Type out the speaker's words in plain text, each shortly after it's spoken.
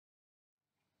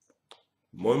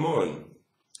Moin Moin.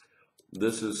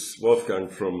 This is Wolfgang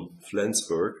from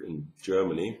Flensburg in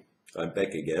Germany. I'm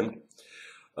back again.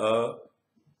 Uh,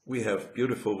 we have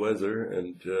beautiful weather,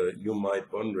 and you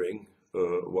might wondering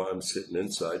why I'm sitting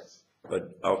inside,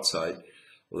 but outside,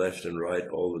 left and right,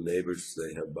 all the neighbors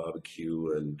they have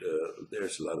barbecue, and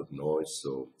there's a lot of noise,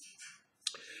 so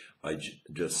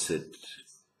just sit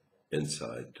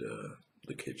inside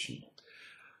the kitchen.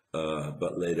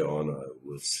 But later on, I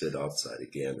will sit outside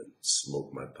again and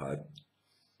smoke my pipe.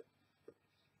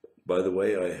 By the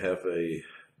way, I have a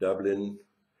Dublin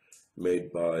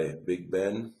made by Big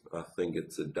Ben. I think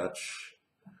it's a Dutch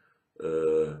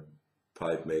uh,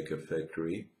 pipe maker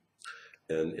factory.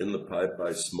 And in the pipe,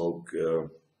 I smoke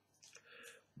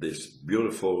this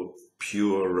beautiful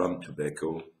pure rum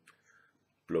tobacco,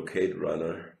 Blockade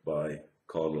Runner by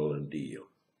Cornell and Deal.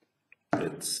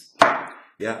 It's,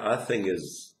 yeah, I think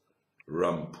is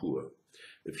rum pure.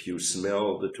 If you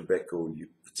smell the tobacco,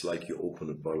 it's like you open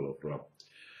a bottle of rum.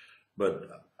 But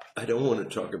I don't want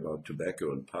to talk about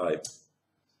tobacco and pipe.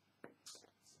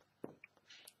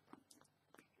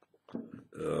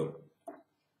 Uh,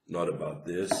 Not about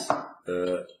this,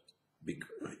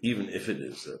 even if it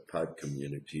is a pipe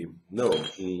community. No,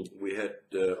 we had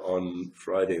on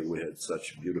Friday we had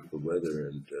such beautiful weather,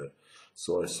 and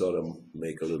so I thought I'd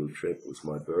make a little trip with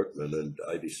my Bergman, and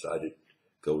I decided to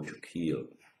go to Kiel.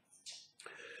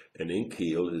 And in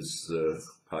Kiel is a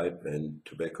pipe and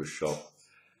tobacco shop,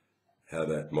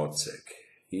 Herbert Motzek.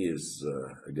 He is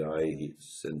a guy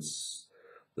since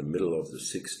the middle of the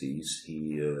 60s.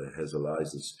 He has a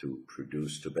license to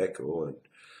produce tobacco, and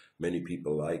many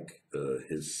people like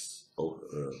his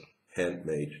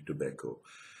handmade tobacco.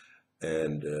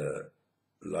 And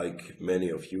like many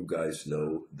of you guys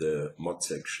know, the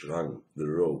Motzek Strang, the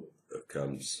rope,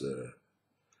 comes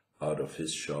out of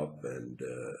his shop and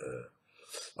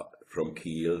from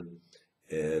Kiel,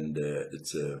 and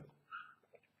it's a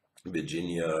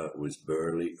Virginia with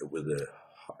burley, with a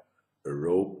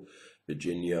rope,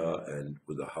 Virginia, and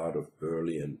with a heart of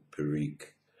burley and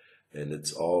perique. And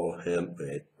it's all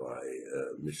handmade by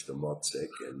Mr. Motzek,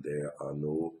 and there are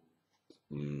no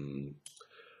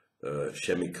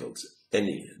chemicals,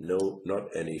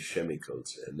 not any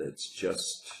chemicals, and it's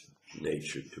just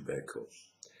nature tobacco.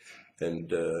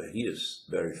 And he is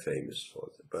very famous for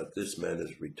it. But this man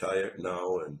is retired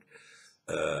now, and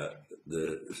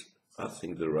I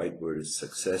think the right word is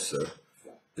successor,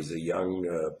 is a young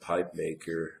pipe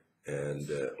maker and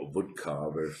a wood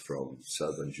carver from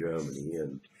southern Germany,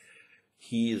 and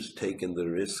he has taken the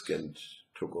risk and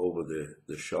took over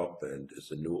the shop and is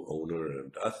a new owner,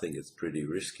 and I think it's pretty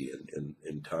risky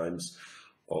in times.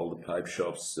 All the pipe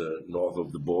shops north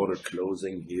of the border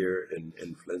closing here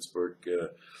in Flensburg,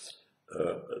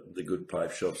 the good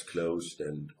pipe shops closed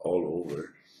and all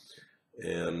over.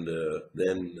 And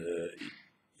then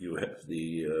you have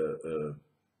the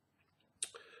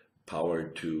power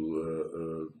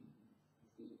to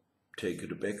take a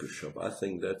tobacco shop. I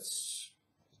think that's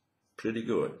pretty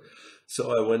good.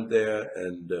 So I went there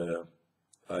and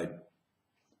I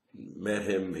met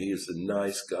him. He is a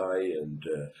nice guy, and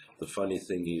the funny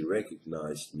thing, he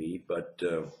recognized me, but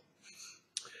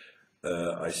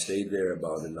I stayed there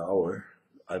about an hour.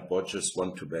 I bought just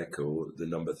one tobacco, the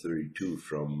number 32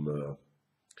 from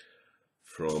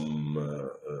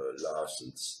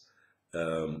Larson's.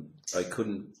 I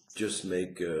couldn't just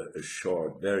make a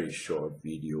short, very short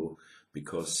video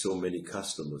because so many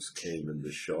customers came in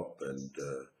the shop, and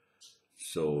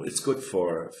so it's good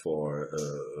for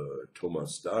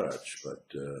Thomas Darach, but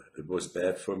it was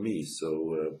bad for me.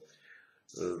 So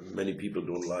many people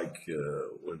don't like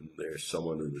when there's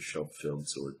someone in the shop filmed,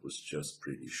 so it was just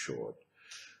pretty short.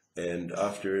 And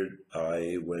after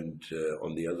I went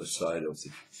on the other side of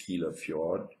the Kieler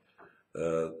Fjord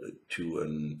to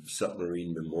a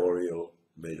submarine memorial,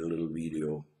 made a little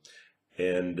video,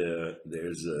 and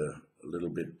there's a little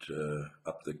bit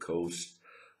up the coast,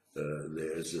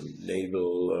 there's a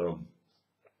naval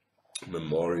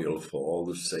memorial for all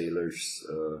the sailors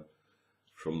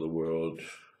from the World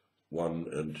One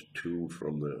and Two,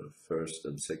 from the First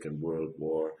and Second World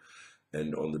War.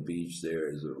 And on the beach there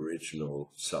is an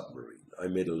original submarine. I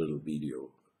made a little video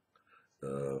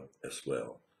as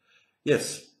well.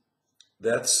 Yes,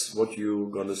 that's what you're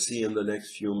gonna see in the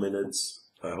next few minutes.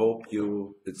 I hope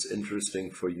it's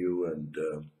interesting for you, and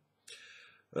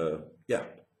yeah,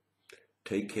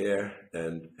 take care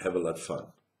and have a lot of fun.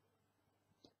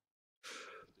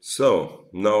 So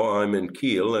now I'm in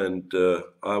Kiel, and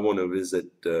I want to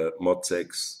visit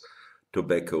Motzeks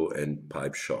Tobacco and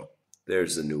Pipe Shop.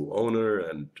 There's a new owner,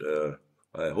 and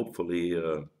I hopefully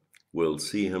will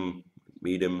see him,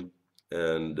 meet him,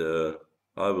 and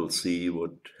I will see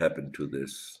what happened to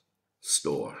this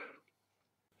store.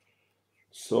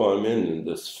 So I'm in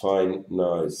this fine,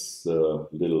 nice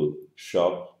little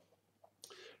shop.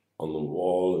 On the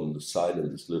wall and the side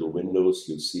and these little windows,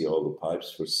 you see all the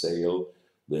pipes for sale.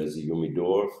 There's a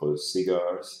humidor for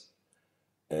cigars.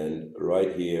 And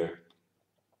right here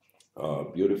are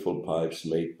beautiful pipes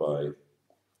made by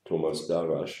Thomas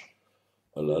Darasch.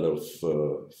 A lot of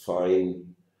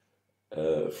fine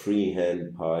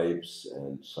freehand pipes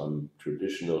and some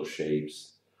traditional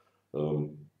shapes.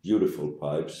 Beautiful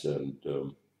pipes, and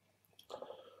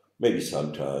maybe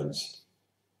sometimes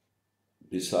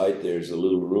beside there's a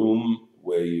little room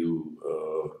where you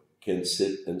can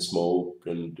sit and smoke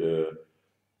and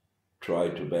try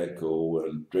tobacco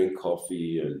and drink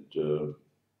coffee and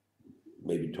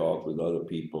maybe talk with other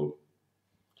people.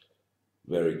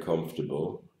 Very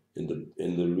comfortable. In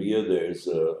the rear there's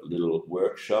a little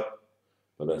workshop,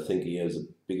 but I think he has a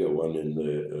bigger one in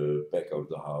the back of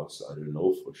the house. I don't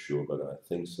know for sure, but I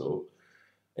think so.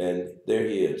 And there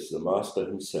he is, the master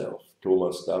himself,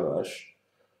 Thomas Darasch,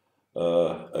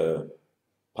 a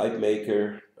pipe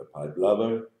maker, a pipe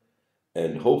lover,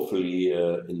 and hopefully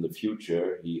in the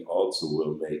future he also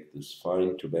will make this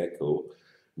fine tobacco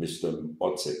Mr.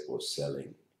 Motzeks was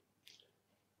selling,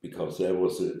 because there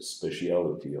was a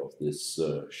speciality of this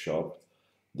shop,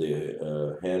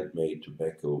 the handmade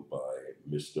tobacco by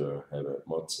Mr. Herbert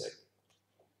Motzeks.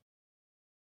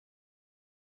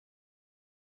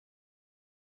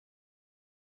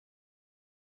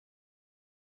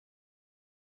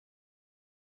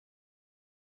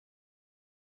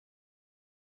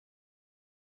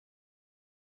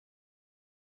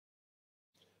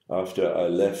 After I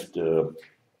left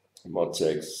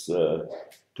Motzeks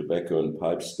tobacco and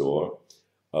pipe store,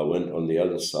 I went on the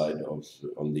other side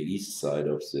on the east side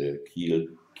of the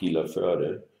Kieler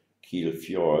Förde, Kiel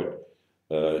Fjord,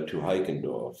 to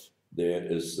Heikendorf. There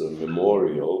is a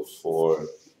memorial for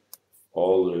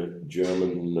all the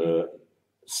German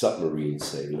submarine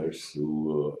sailors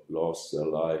who lost their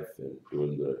life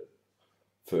during the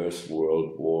First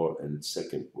World War and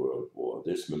Second World War.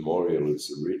 This memorial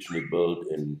is originally built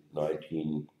in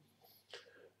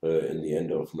the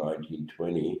end of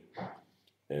 1920,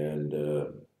 and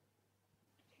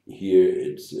here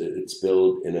it's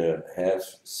built in a half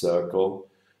circle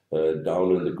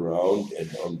down in the ground,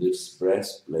 and on this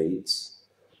brass plates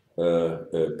there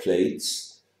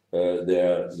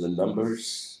are the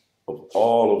numbers of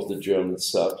all of the German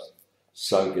subs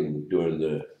sunken during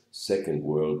the Second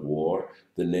World War,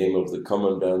 the name of the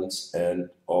commandants, and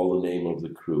all the name of the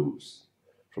crews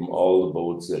from all the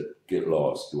boats that get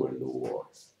lost during the war.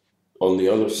 On the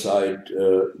other side,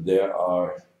 there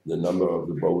are the number of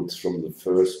the boats from the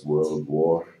First World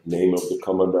War, name of the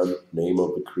commandant, name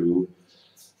of the crew,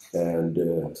 and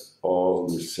all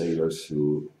the sailors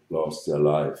who lost their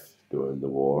life during the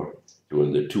war,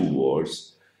 during the two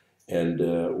wars. And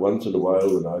once in a while,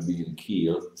 when I be in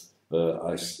Kiel,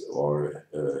 or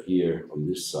here on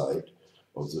this side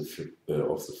of the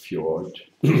fjord,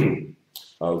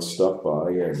 I'll stop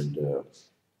by and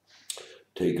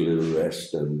take a little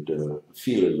rest and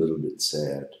feel a little bit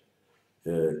sad,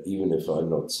 even if I'm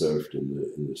not served in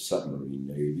the submarine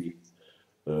navy.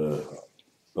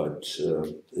 But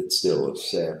it's still a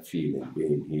sad feeling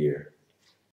being here.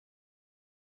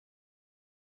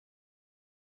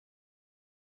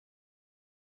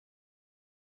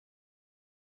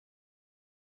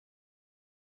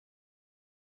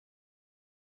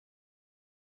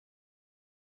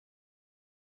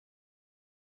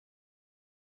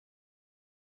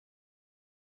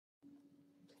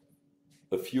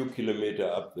 A few kilometers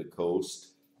up the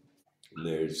coast,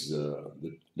 there's the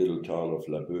little town of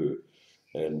Laboe,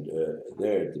 and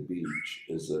there at the beach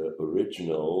is an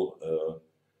original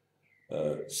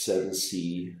seven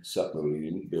sea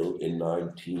submarine built in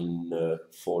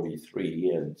 1943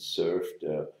 and served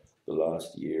the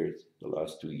last 2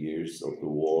 years of the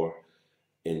war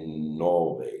in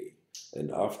Norway.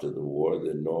 And after the war,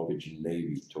 the Norwegian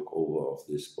Navy took over of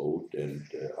this boat, and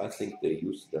I think they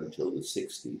used it until the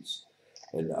 60s.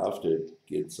 And after it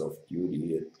gets off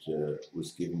duty, it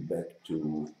was given back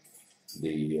to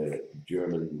the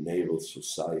German Naval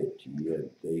Society, and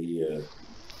they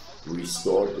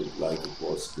restored it like it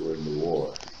was during the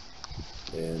war.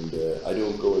 And I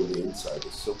don't go in the inside,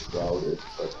 it's so crowded,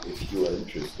 but if you are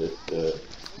interested,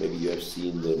 maybe you have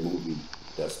seen the movie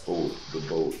Das Boot, The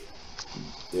Boat.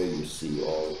 There you see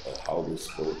all how this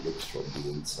boat looks from the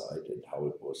inside and how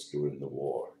it was during the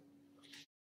war.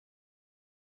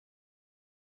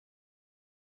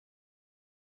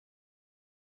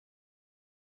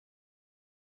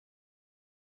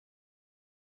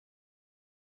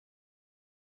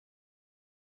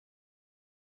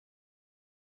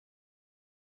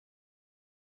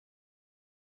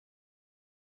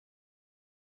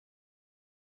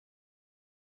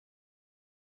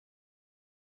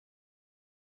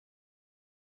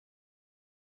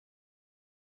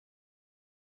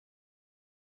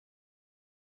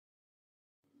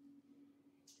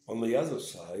 On the other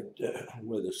side,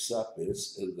 where the sub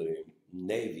is the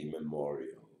Navy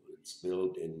Memorial. It's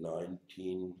built in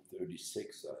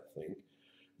 1936, I think.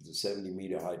 It's a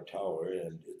 70-meter high tower,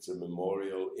 and it's a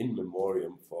memorial in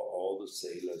memoriam for all the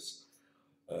sailors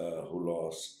who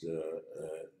lost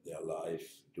their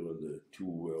life during the two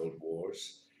world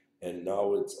wars. And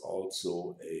now it's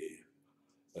also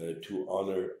to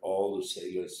honor all the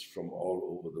sailors from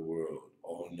all over the world,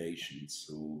 all nations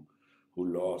who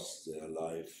lost their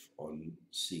life on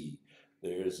sea.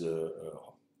 There's a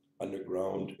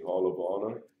underground Hall of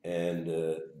Honor, and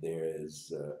there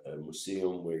is a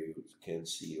museum where you can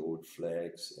see old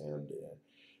flags and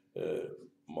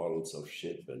models of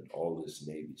ship and all this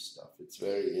Navy stuff. It's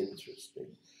very interesting.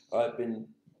 I've been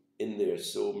in there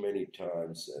so many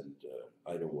times, and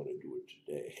I don't want to do it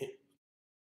today.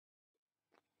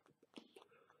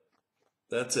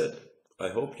 That's it. I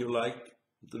hope you liked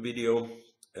the video,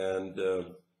 and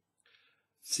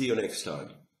see you next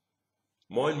time.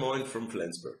 Moin moin from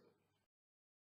Flensburg.